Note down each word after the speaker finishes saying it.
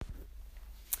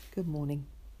Good morning.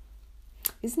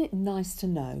 Isn't it nice to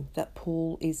know that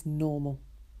Paul is normal?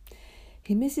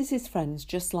 He misses his friends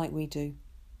just like we do.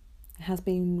 It has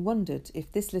been wondered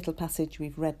if this little passage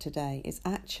we've read today is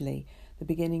actually the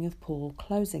beginning of Paul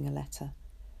closing a letter,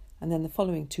 and then the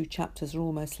following 2 chapters are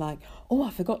almost like, I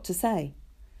forgot to say.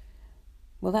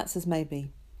 Well, that's as may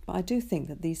be, but I do think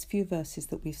that these few verses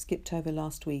that we've skipped over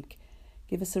last week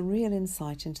give us a real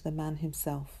insight into the man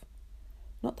himself.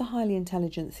 Not the highly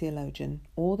intelligent theologian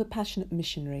or the passionate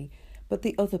missionary, but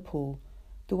the other Paul,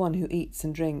 the one who eats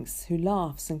and drinks, who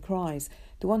laughs and cries,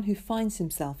 the one who finds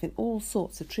himself in all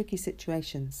sorts of tricky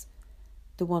situations,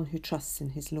 the one who trusts in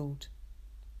his Lord.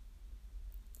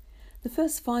 The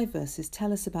first 5 verses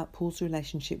tell us about Paul's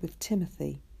relationship with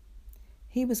Timothy.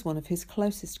 He was one of his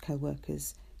closest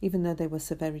co-workers, even though they were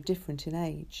so very different in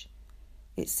age.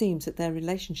 It seems that their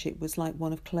relationship was like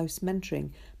one of close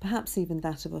mentoring, perhaps even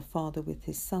that of a father with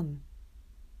his son.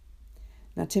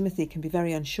 Now, Timothy can be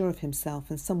very unsure of himself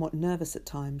and somewhat nervous at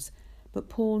times, but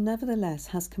Paul nevertheless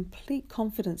has complete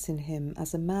confidence in him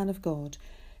as a man of God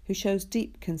who shows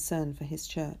deep concern for his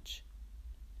church.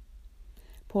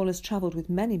 Paul has travelled with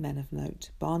many men of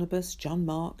note, Barnabas, John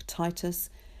Mark, Titus,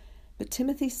 but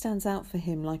Timothy stands out for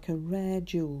him like a rare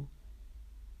jewel.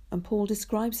 And Paul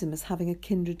describes him as having a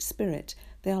kindred spirit.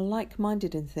 They are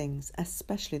like-minded in things,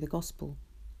 especially the gospel.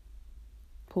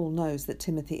 Paul knows that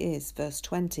Timothy is, verse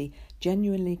 20,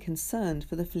 genuinely concerned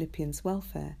for the Philippians'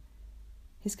 welfare.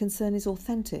 His concern is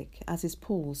authentic, as is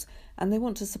Paul's, and they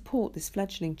want to support this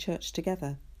fledgling church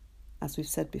together. As we've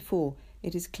said before,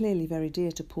 it is clearly very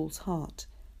dear to Paul's heart,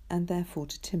 and therefore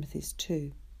to Timothy's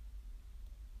too.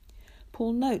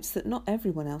 Paul notes that not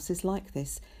everyone else is like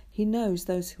this. He knows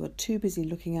those who are too busy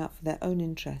looking out for their own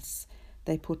interests.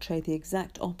 They portray the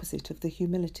exact opposite of the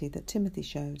humility that Timothy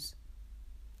shows.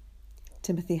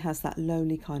 Timothy has that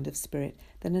lowly kind of spirit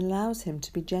that allows him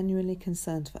to be genuinely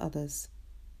concerned for others.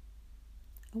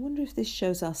 I wonder if this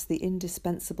shows us the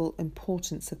indispensable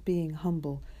importance of being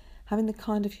humble, having the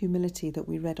kind of humility that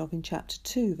we read of in chapter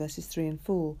 2, verses 3 and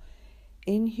 4.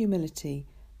 In humility,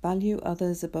 value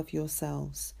others above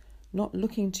yourselves, not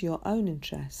looking to your own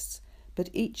interests, but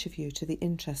each of you to the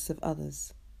interests of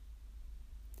others.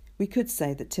 We could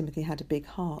say that Timothy had a big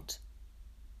heart.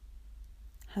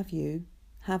 Have you?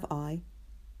 Have I?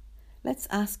 Let's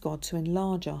ask God to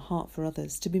enlarge our heart for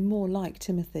others, to be more like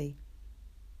Timothy.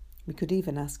 We could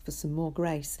even ask for some more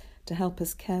grace to help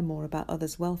us care more about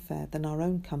others' welfare than our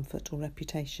own comfort or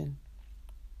reputation.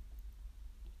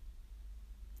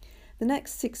 The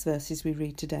next 6 verses we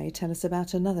read today tell us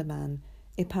about another man,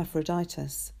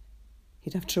 Epaphroditus.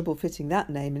 He'd have trouble fitting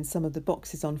that name in some of the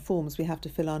boxes on forms we have to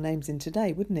fill our names in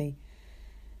today, wouldn't he?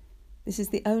 This is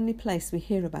the only place we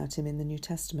hear about him in the New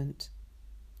Testament.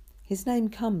 His name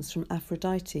comes from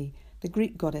Aphrodite, the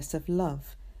Greek goddess of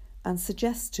love, and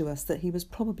suggests to us that he was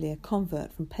probably a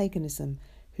convert from paganism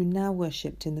who now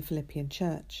worshipped in the Philippian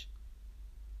church.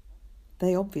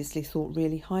 They obviously thought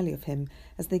really highly of him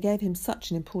as they gave him such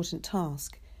an important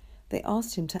task. They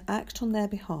asked him to act on their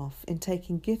behalf in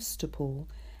taking gifts to Paul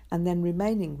and then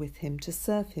remaining with him to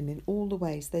serve him in all the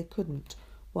ways they couldn't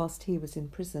whilst he was in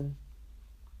prison.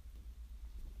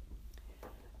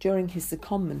 During his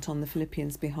secondment on the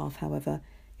Philippians' behalf, however,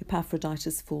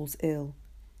 Epaphroditus falls ill.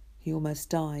 He almost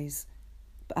dies.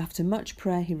 But after much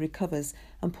prayer he recovers,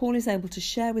 and Paul is able to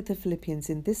share with the Philippians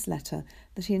in this letter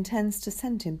that he intends to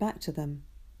send him back to them.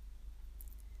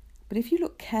 But if you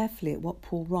look carefully at what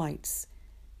Paul writes,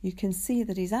 you can see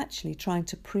that he's actually trying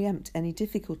to preempt any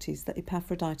difficulties that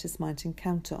Epaphroditus might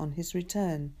encounter on his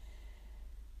return.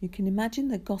 You can imagine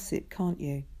the gossip, can't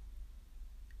you?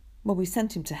 Well, we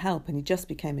sent him to help and he just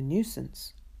became a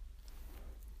nuisance.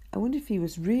 I wonder if he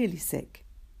was really sick,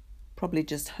 probably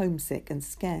just homesick and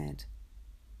scared.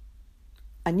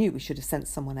 I knew we should have sent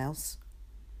someone else.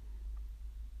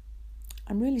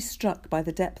 I'm really struck by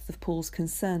the depth of Paul's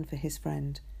concern for his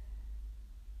friend,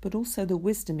 but also the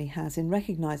wisdom he has in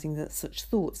recognising that such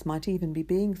thoughts might even be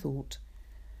being thought.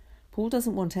 Paul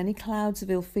doesn't want any clouds of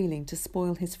ill feeling to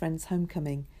spoil his friend's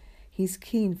homecoming. He's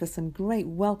keen for some great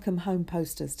welcome home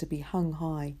posters to be hung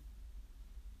high.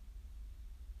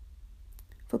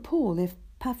 For Paul,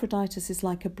 Epaphroditus is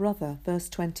like a brother, verse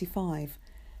 25,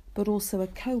 but also a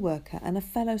co-worker and a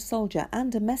fellow soldier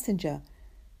and a messenger.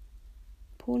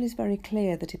 Paul is very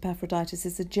clear that Epaphroditus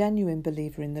is a genuine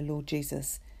believer in the Lord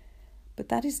Jesus, but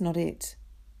that is not it.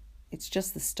 It's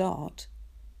just the start.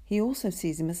 He also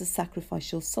sees him as a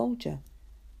sacrificial soldier.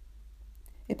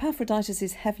 Epaphroditus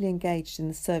is heavily engaged in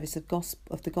the service of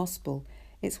the gospel.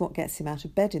 It's what gets him out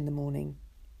of bed in the morning,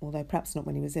 although perhaps not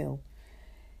when he was ill.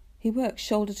 He works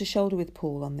shoulder to shoulder with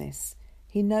Paul on this.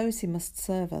 He knows he must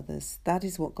serve others. That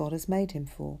is what God has made him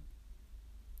for.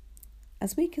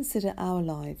 As we consider our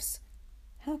lives,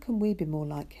 how can we be more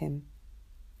like him?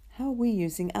 How are we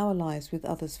using our lives with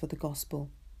others for the gospel?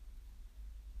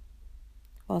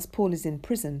 Whilst Paul is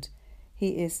imprisoned,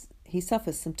 he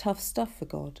suffers some tough stuff for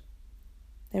God.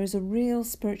 There is a real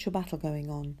spiritual battle going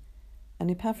on,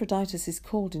 and Epaphroditus is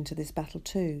called into this battle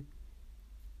too.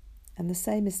 And the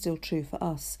same is still true for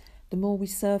us. The more we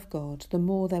serve God, the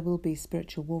more there will be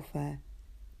spiritual warfare.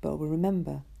 But we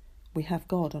remember, we have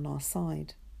God on our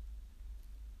side.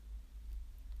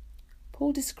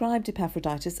 Paul described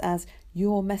Epaphroditus as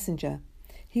your messenger.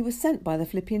 He was sent by the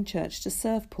Philippian church to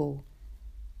serve Paul.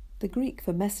 The Greek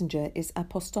for messenger is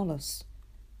apostolos.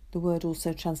 The word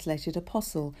also translated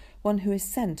apostle, one who is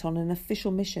sent on an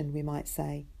official mission, we might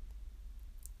say.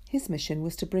 His mission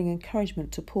was to bring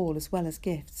encouragement to Paul as well as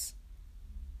gifts.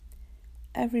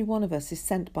 Every one of us is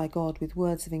sent by God with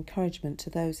words of encouragement to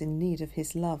those in need of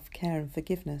his love, care and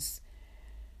forgiveness.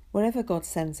 Wherever God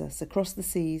sends us, across the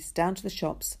seas, down to the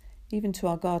shops, even to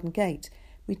our garden gate,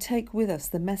 we take with us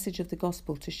the message of the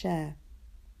gospel to share.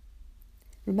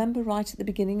 Remember right at the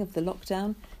beginning of the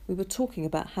lockdown, we were talking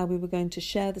about how we were going to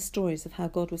share the stories of how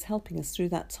God was helping us through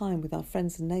that time with our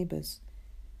friends and neighbours.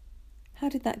 How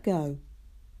did that go?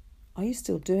 Are you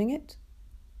still doing it?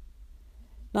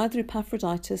 Neither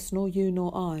Epaphroditus nor you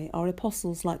nor I are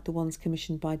apostles like the ones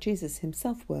commissioned by Jesus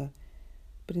himself were,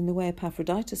 but in the way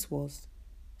Epaphroditus was,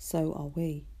 so are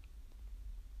we.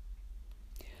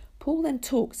 Paul then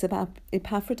talks about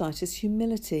Epaphroditus'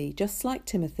 humility. Just like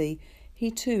Timothy, he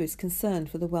too is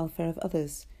concerned for the welfare of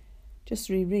others. Just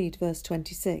reread verse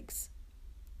 26.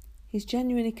 He's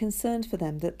genuinely concerned for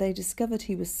them that they discovered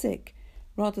he was sick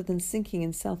rather than sinking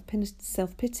in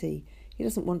self-pity. He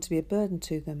doesn't want to be a burden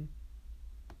to them.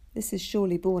 This is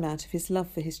surely born out of his love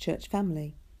for his church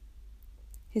family.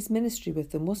 His ministry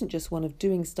with them wasn't just one of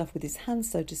doing stuff with his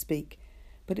hands, so to speak,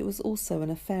 but it was also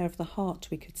an affair of the heart,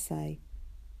 we could say.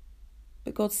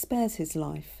 But God spares his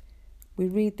life. We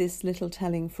read this little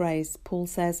telling phrase. Paul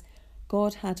says,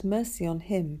 God had mercy on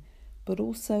him, but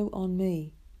also on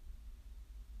me.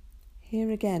 Here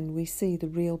again we see the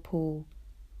real Paul.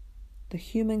 The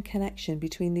human connection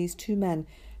between these two men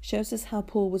shows us how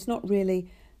Paul was not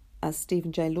really, as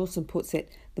Stephen J. Lawson puts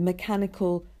it, the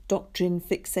mechanical,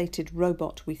 doctrine-fixated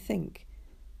robot we think,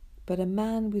 but a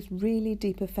man with really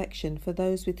deep affection for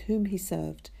those with whom he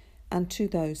served and to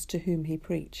those to whom he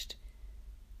preached.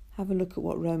 Have a look at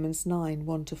what Romans 9,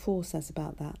 1-4 says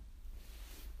about that.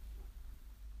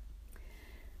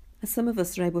 As some of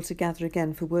us are able to gather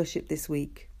again for worship this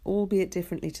week, albeit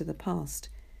differently to the past,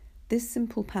 this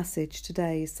simple passage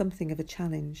today is something of a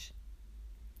challenge.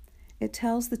 It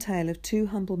tells the tale of two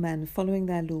humble men following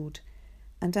their Lord,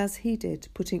 and as he did,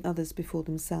 putting others before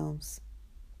themselves.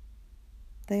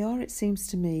 They are, it seems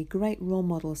to me, great role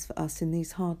models for us in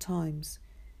these hard times.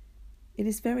 It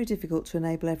is very difficult to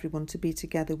enable everyone to be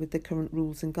together with the current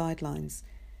rules and guidelines,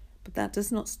 but that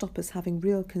does not stop us having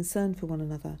real concern for one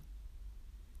another.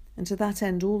 And to that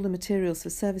end, all the materials for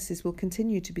services will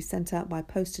continue to be sent out by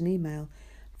post and email.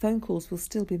 Phone calls will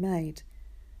still be made.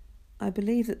 I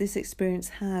believe that this experience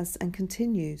has and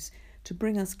continues to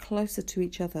bring us closer to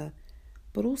each other,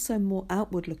 but also more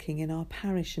outward-looking in our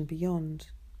parish and beyond.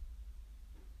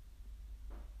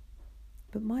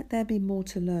 But might there be more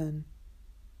to learn?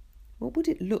 What would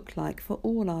it look like for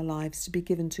all our lives to be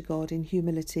given to God in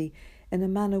humility, in a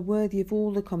manner worthy of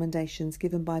all the commendations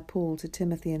given by Paul to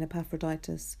Timothy and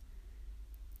Epaphroditus?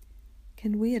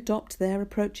 Can we adopt their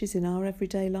approaches in our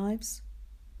everyday lives?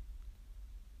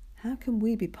 How can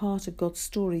we be part of God's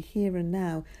story here and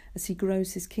now as he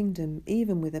grows his kingdom,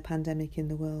 even with a pandemic in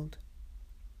the world?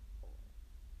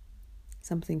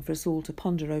 Something for us all to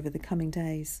ponder over the coming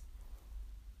days.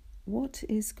 What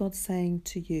is God saying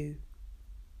to you?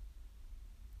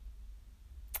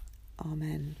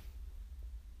 Amen.